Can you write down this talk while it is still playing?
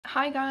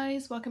Hi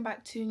guys, welcome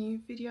back to a new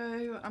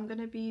video. I'm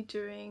gonna be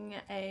doing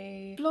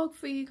a vlog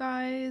for you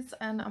guys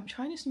and I'm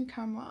trying this new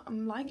camera.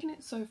 I'm liking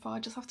it so far, I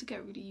just have to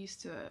get really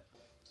used to it.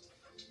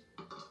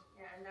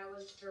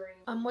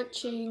 I'm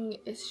watching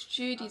It's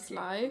Judy's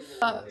live,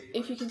 but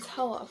if you can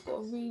tell, I've got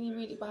a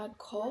really bad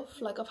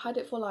cough. Like I've had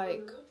it for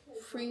like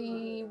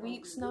 3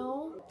 weeks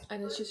now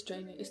and it's just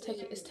draining.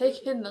 It's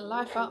taking the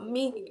life out of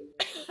me.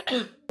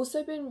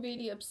 Also been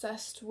really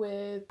obsessed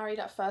with Married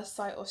at First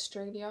Sight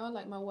Australia.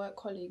 Like my work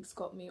colleagues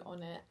got me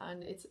on it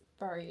and it's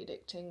very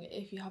addicting.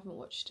 If you haven't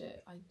watched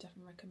it, I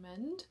definitely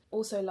recommend.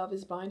 Also Love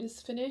is Blind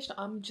is finished.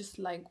 I'm just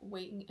like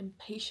waiting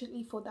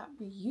impatiently for that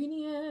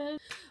reunion.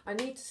 I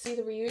need to see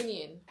the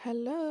reunion.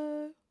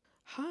 Hello.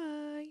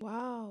 Hi.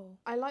 Wow.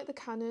 I like the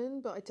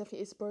Canon, but it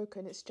definitely is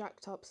broken. It's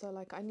jacked up, so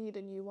like I need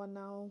a new one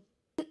now.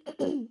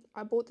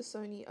 I bought the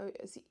Sony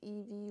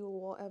EV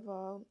or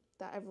whatever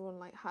that everyone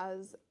like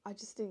has. I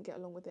just didn't get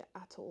along with it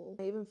at all.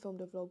 I even filmed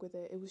a vlog with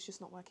it. It was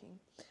just not working.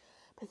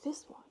 But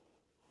this one,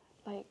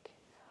 like,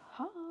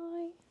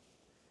 hi.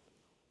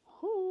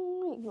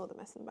 Ignore the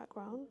mess in the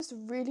background. It's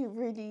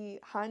really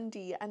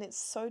handy and it's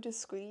so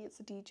discreet. It's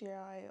a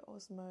DJI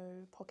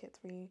Osmo Pocket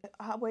 3.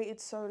 I waited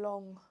so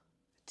long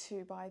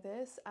to buy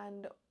this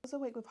and I was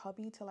awake with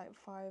hubby till like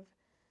 5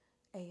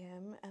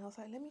 AM and I was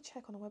like, let me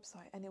check on the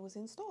website, and it was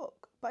in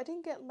stock, but I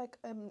didn't get like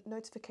a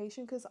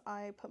notification because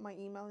I put my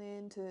email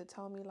in to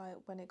tell me like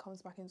when it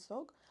comes back in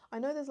stock. I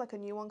know there's like a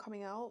new one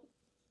coming out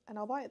and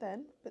I'll buy it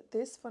then, but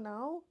this for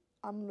now,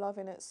 I'm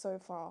loving it so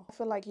far. I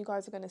feel like you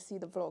guys are going to see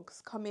the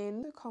vlogs come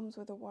in. It comes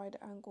with a wide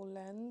angle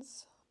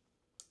lens,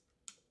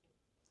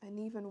 an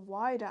even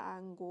wider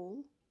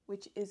angle,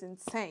 which is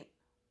insane.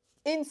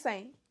 It's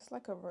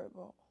like a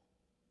robot.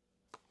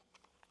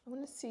 I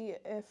want to see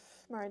if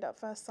Married at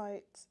First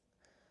Sight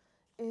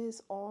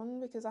is on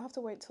because I have to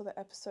wait till the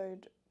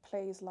episode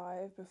plays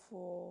live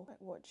before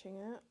like watching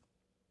it.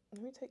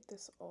 Let me take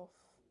this off.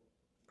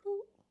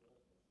 Boop.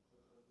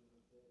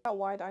 That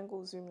wide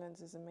angle zoom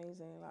lens is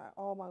amazing. Like,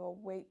 oh my god,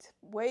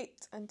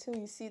 wait until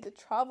you see the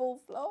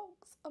travel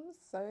vlogs. I'm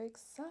so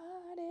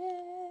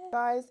excited.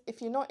 Guys,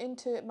 if you're not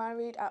into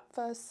Married at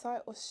First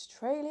Sight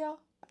Australia,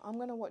 I'm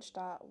gonna watch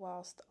that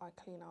whilst I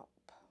clean up.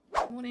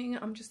 Good morning,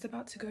 I'm just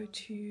about to go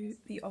to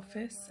the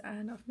office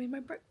and I've made my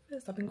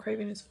breakfast. I've been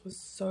craving this for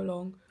so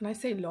long. When I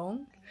say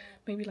long,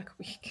 maybe like a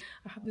week.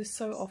 I have this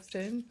so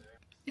often.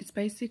 It's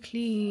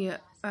basically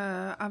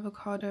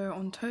avocado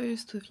on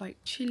toast with like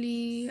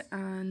chili,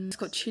 and it's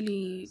got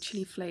chili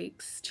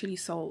flakes, chili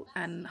salt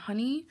and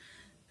honey,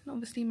 and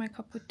obviously my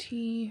cup of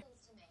tea.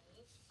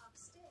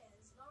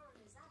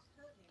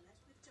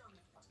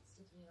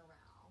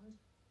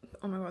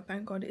 Oh my god,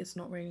 thank god it's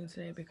not raining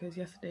today because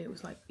yesterday it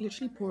was like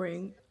literally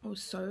pouring. I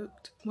was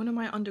soaked. One of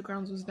my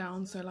undergrounds was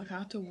down, so like I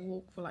had to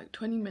walk for like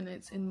 20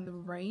 minutes in the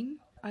rain.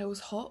 I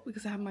was hot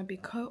because I had my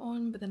big coat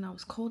on, but then I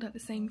was cold at the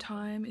same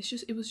time.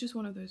 It was just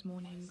one of those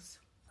mornings,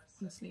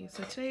 honestly.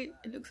 So today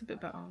it looks a bit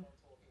better.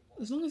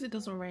 As long as it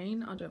doesn't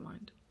rain, I don't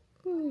mind.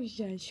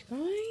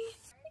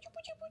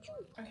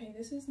 Okay,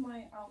 this is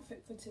my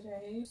outfit for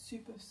today.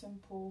 Super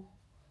simple.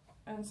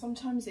 And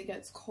sometimes it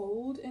gets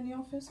cold in the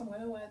office. I'm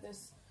gonna wear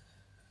this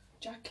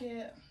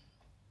jacket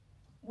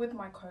with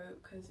my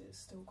coat because it's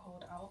still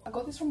cold out. I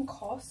got this from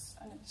COS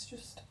and it's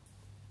just,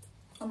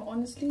 I'm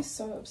honestly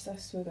so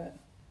obsessed with it.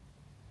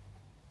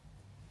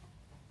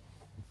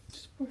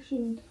 Just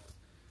brushing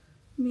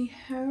my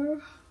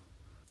hair.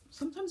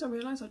 Sometimes I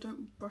realise I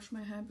don't brush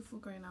my hair before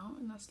going out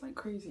and that's like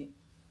crazy.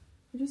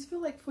 I just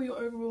feel like for your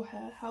overall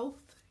hair health,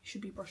 you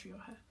should be brushing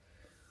your hair.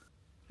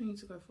 I need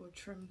to go for a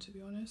trim, to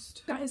be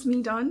honest. That is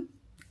me done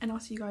and I'll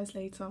see you guys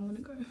later. I'm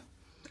gonna go.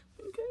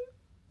 Okay.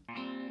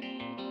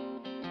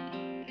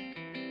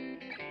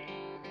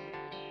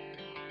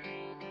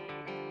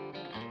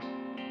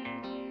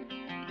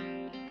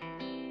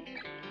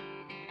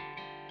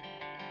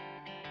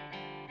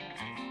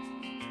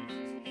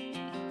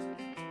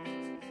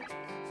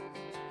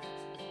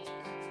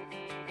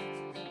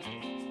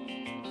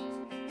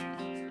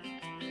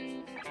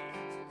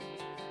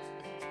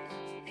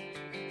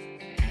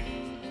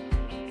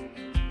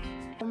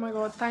 Oh my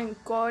god,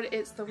 thank god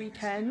it's the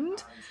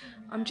weekend.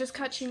 I'm just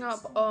catching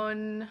up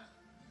on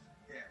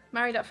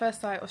Married at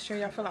First Sight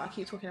Australia. I feel like I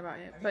keep talking about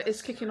it, but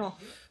it's kicking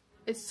off.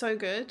 It's so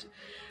good.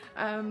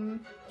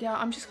 Yeah,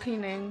 I'm just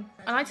cleaning.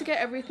 I like to get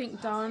everything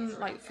done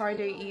like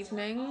Friday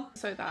evening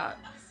so that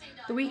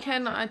the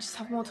weekend I just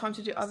have more time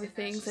to do other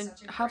things and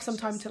have some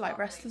time to like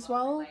rest as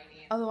well.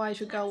 Otherwise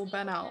your girl will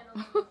burn out.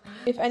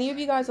 If any of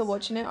you guys are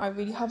watching it, I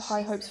really have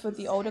high hopes for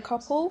the older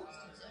couple.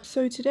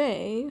 So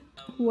today,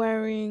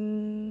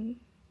 wearing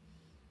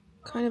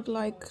kind of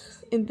like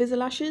Invisi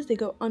lashes. They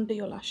go under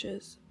your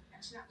lashes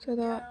so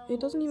that it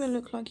doesn't even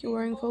look like you're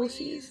wearing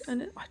falsies,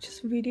 and I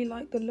just really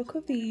like the look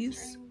of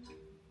these.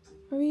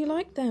 I really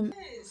like them.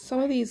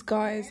 Some of these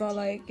guys are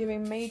like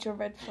giving major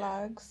red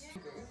flags.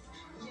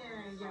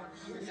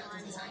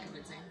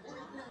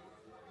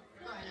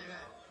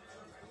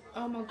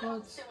 Oh my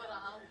god.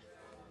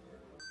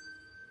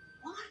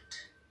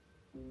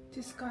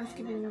 This guy's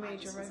giving me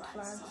major red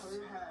flags.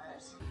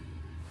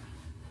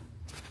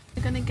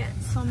 We're gonna get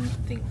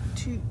something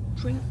to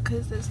drink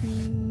because there's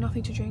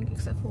nothing to drink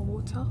except for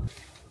water.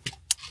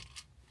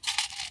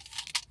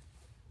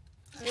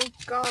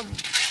 Gum.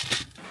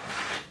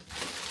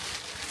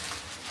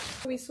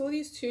 We saw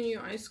these two new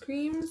ice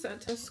creams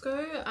at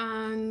Tesco,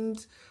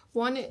 and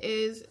one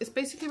is, it's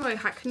basically by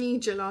Hackney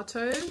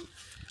Gelato,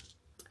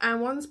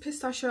 and one's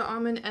pistachio,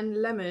 almond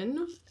and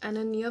lemon, and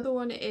then the other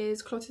one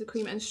is clotted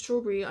cream and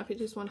strawberry. I picked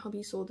this one,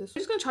 hubby saw this. I'm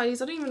just gonna try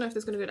these. I don't even know if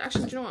this is gonna be good.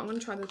 Actually, do you know what, I'm gonna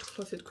try the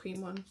clotted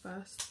cream one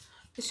first.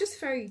 It's just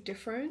very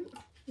different.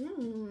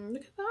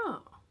 Look at that.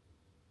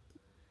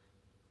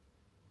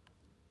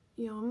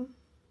 Yum.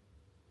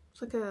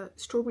 It's like a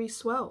strawberry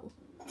swirl.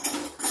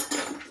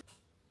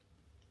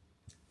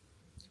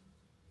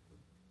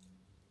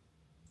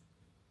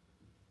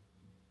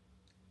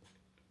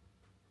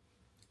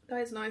 That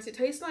is nice. It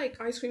tastes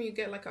like ice cream you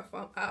get like at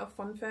a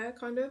fun fair,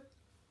 kind of.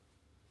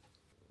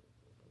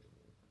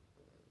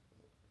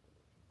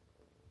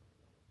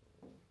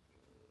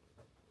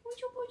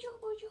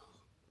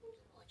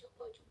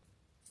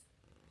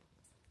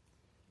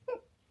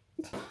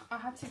 I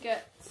had to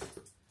get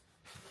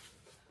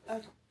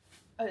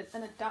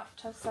an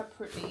adapter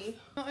separately.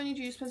 Not only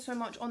do you spend so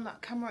much on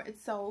that camera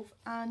itself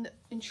and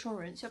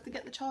insurance, you have to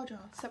get the charger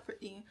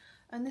separately,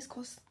 and this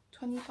costs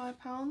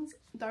 £25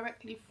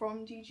 directly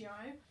from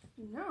DJI.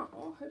 Now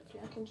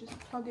hopefully I can just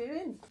plug it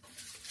in.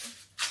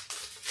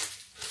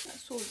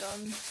 That's all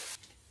done.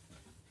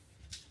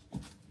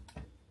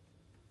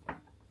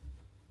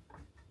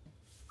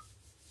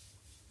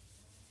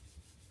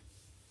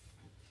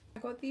 I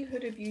got the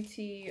Huda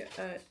Beauty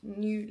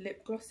new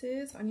lip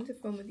glosses. I need to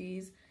film with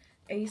these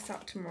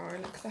ASAP tomorrow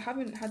because I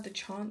haven't had the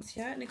chance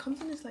yet, and it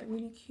comes in this like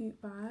really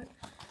cute bag.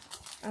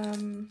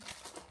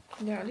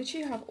 Yeah, I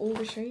literally have all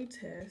the shades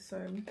here. So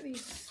look at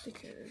these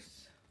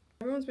stickers.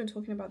 Everyone's been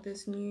talking about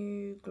this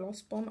new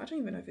gloss bomb. I don't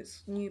even know if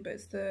it's new, but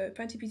it's the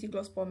Fenty Beauty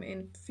gloss bomb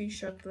in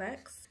Fuchsia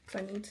Flex, so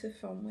I need to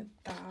film with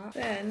that.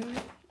 Then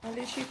I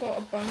literally got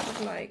a bunch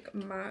of like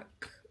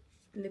MAC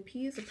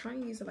lippies.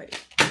 Apparently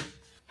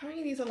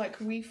these are like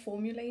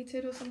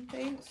reformulated or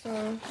something, so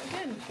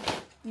again,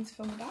 need to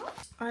film with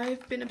that.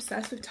 I've been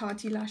obsessed with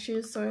Tatti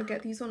lashes, so I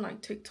get these on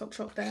like Tik Tok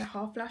shop. They're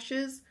half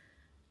lashes.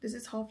 This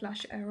is half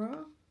lash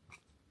error.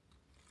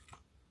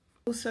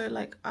 Also,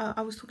 like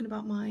I was talking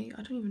about my,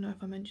 I don't even know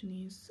if I mentioned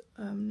these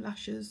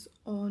lashes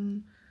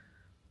on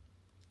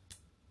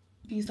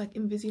these like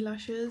Invisi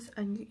lashes,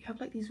 and you have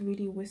like these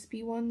really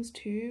wispy ones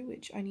too,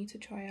 which I need to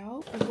try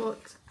out. I got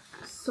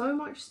so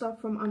much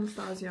stuff from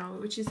Anastasia,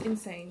 which is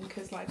insane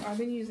because like I've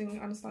been using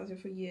Anastasia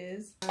for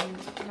years, and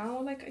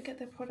now like I get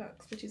their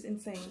products, which is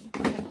insane.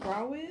 Like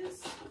brow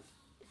wiz,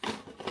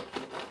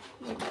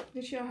 like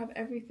literally I have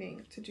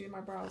everything to do my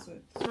brows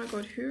with. Oh my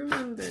god, who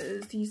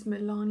remembers these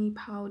Milani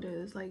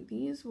powders? Like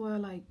these were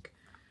like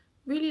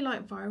really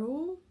like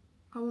viral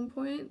at one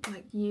point,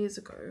 like years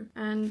ago,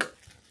 and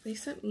they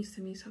sent these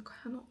to me, so I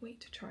cannot wait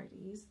to try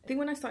these. I think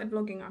when I started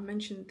vlogging I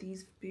mentioned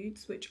these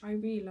boots, which I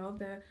really love.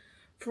 They're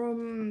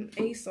from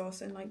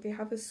ASOS, and like they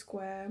have a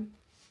square,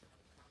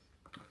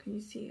 can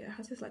you see, it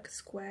has this like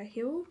square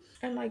heel,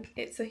 and like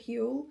it's a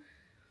heel,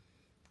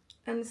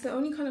 and it's the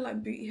only kind of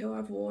like boot heel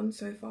I've worn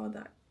so far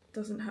that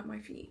doesn't hurt my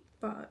feet.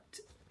 But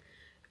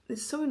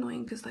it's so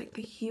annoying because like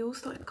the heel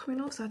started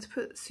coming off, so I had to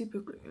put super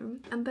glue,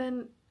 and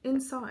then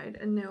inside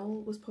a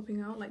nail was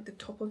popping out, like the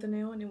top of the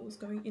nail, and it was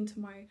going into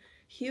my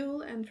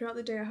heel, and throughout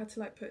the day I had to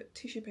like put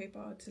tissue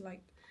paper to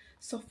like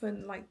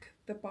soften like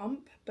the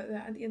bump, but then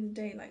at the end of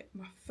the day like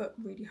my foot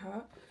really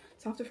hurt,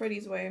 so I have to throw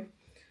these away.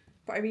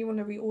 But I really want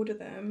to reorder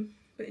them,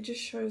 but it just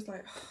shows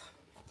like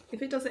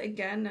if it does it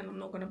again, then I'm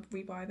not going to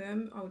rebuy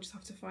them. I'll just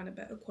have to find a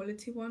better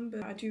quality one,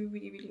 but I do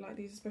really like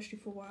these, especially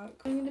for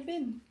work. I'm in the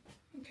bin.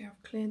 Okay,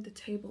 I've cleared the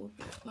table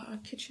a bit, like our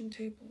kitchen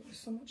table. There's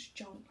so much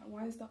junk. Like,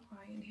 why is the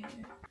eye in here?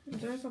 I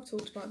don't know if I've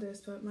talked about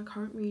this, but my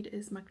current read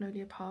is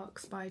Magnolia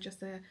Parks by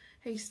Jessica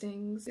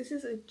Hastings. This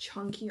is a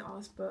chunky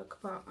ass book,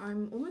 but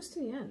I'm almost to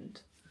the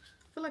end.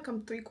 I feel like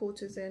I'm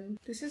 3/4 in.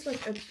 This is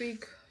like a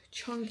big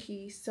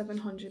chunky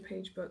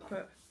 700-page book,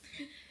 but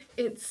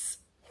it's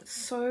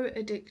so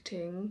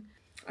addicting.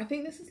 I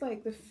think this is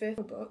like the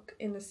 5th book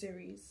in the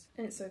series,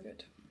 and it's so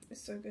good.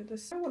 It's so good.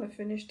 I want to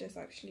finish this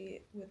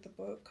actually with the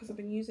book because I've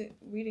been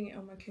reading it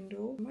on my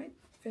Kindle. I might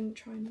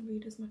try and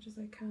read as much as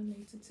I can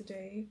later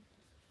today.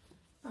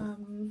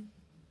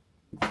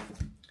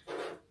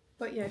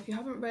 But yeah, if you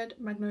haven't read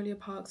Magnolia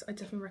Parks, I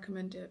definitely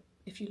recommend it.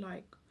 If you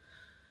like,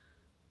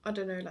 I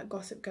don't know, like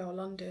Gossip Girl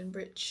London,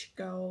 rich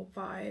girl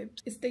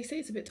vibes. They say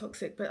it's a bit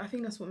toxic, but I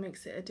think that's what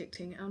makes it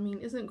addicting. I mean,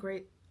 isn't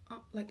Grey's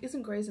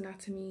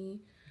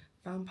Anatomy,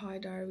 Vampire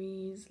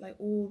Diaries, like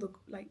all the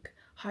like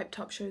hyped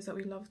up shows that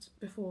we loved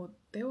before,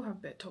 they all have a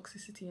bit of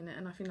toxicity in it,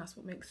 and I think that's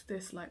what makes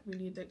this like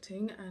really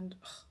addicting. And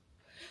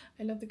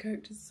I love the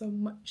characters so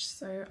much,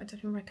 so I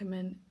definitely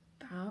recommend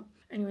that.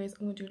 Anyways,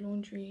 I'm gonna do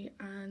laundry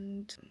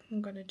and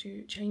I'm gonna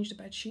change the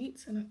bed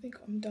sheets, and I think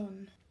I'm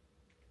done.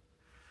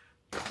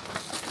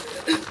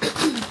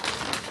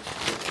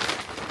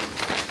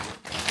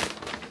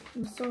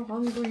 I'm so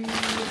hungry.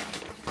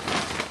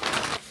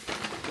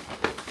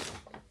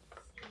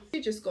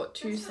 literally just got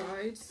two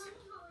sides.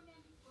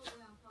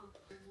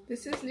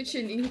 This is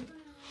literally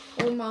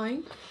all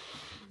mine.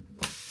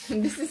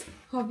 And this is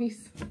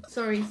hubby's.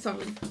 Sorry.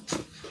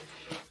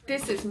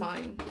 This is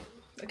mine.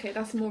 Okay,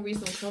 that's more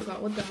reasonable because I was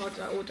like, what the hell did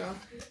I order?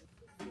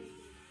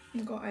 I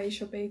got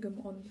Aisha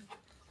Begum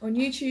on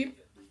YouTube,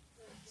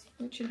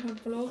 watching her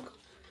vlog.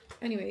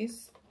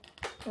 Anyways,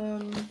 how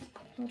do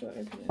I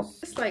open this?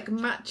 It's like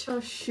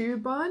matcha shoe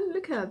bun.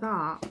 Look at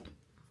that.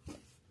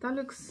 That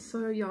looks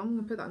so yum.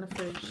 I'll put that in the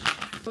fridge.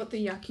 Got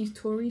the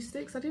yakitori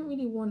sticks. I didn't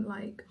really want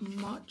like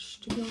much,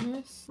 to be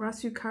honest.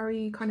 Rasu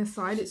curry kind of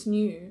side. It's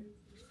new.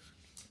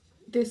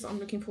 This I'm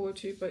looking forward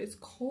to, but it's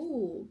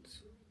cold.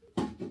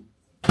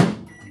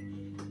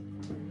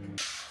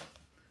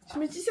 Je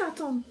me disais,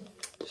 attends,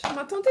 je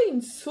m'attendais à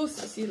une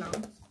sauce ici là.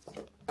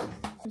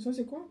 Ça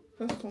c'est quoi?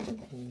 Ça c'est quoi?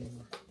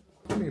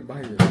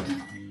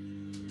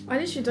 I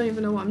literally don't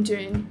even know what I'm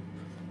doing.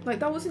 Like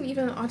that wasn't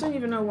even, I don't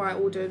even know why I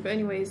ordered, but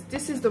anyways,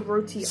 this is the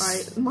roti.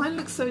 Mine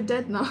looks so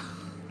dead now.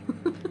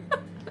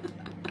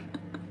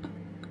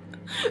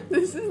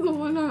 This is the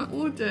one I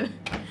ordered.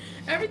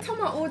 Every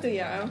time I order,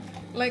 yeah,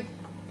 like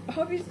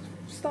hubby's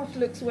stuff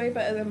looks way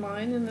better than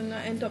mine, and then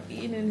I end up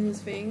eating in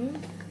his thing.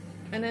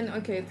 And then,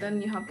 okay,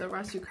 then you have the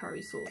rasu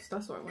curry sauce.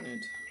 That's what I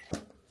wanted.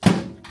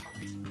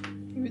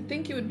 You would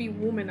think it would be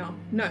warm enough.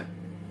 No.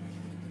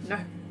 No.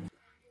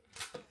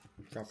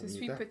 C'est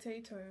sweet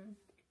potato.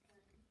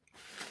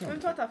 Même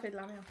toi, t'as fait de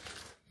la merde.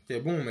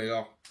 C'est bon, mais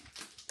alors...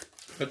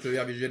 Quand tu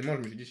regardes visuellement, je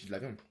me suis dit c'est de la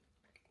viande.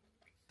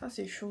 Ça,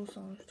 c'est chaud,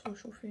 ça. Je suis trop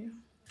chauffée.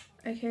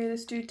 Okay,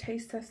 let's do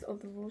taste test of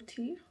the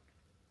roti.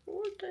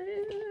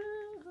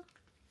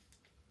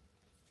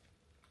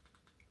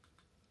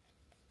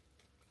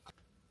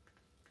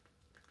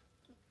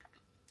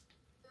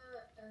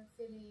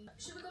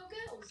 Should we go,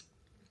 girls?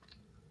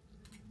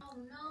 Oh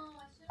no,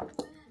 I should have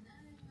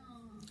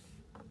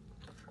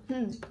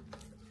went.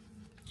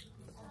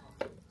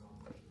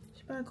 Je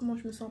sais pas comment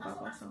je me sens par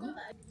rapport à ça.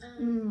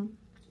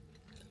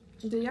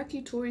 The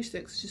yakitori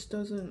sticks just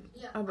doesn't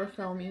ever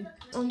fail me.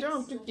 On dirait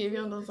un truc qui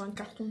vient dans un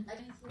carton.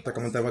 T'as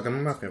commandé ta voix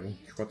comme moi, frérot.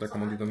 Je crois que t'as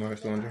commandé dans un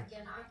restaurant indien.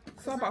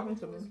 Ça par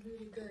contre c'est bon.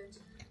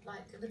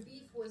 Like the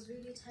beef was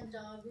really tender,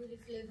 really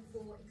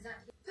flavorful,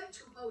 exactly.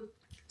 Petrol mode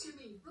to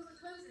me. With the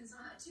closing, so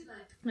I had to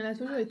like. Elle a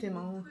toujours été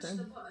marrante. Push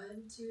the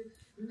button to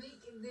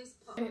make this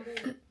part.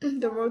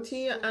 The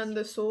roti and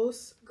the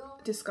sauce,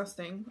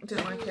 disgusting. I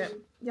didn't like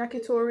it.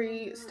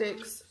 Yakitori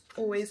sticks,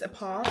 always a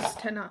pass.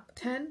 10 out of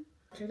 10.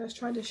 Okay, let's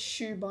try the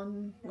shoe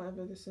bun,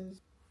 whatever this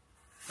is.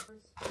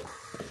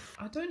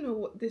 I don't know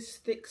what this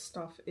thick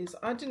stuff is.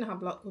 I didn't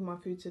have luck with my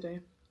food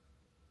today.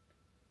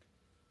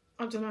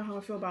 I don't know how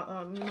I feel about that.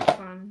 I'm not a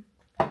fan.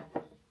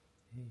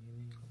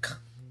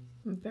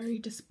 I'm very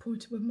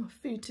disappointed with my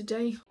food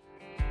today.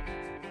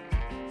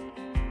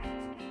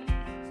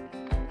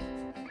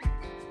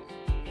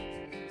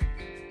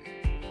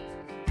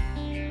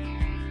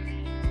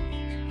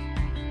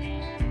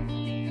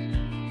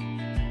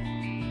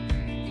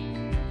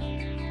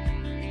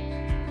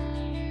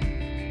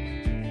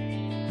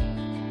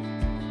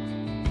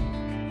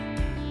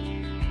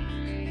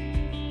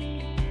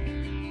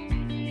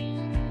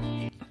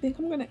 I think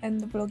I'm gonna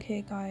end the vlog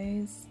here,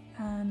 guys,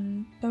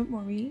 and don't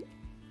worry,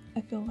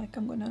 I feel like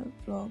I'm gonna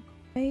vlog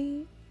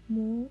way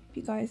more. If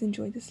you guys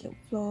enjoyed this little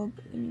vlog,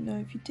 let me know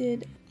if you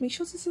did. Make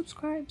sure to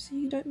subscribe so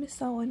you don't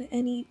miss out on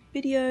any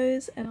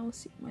videos, and I'll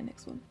see you in my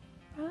next one.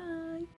 Bye.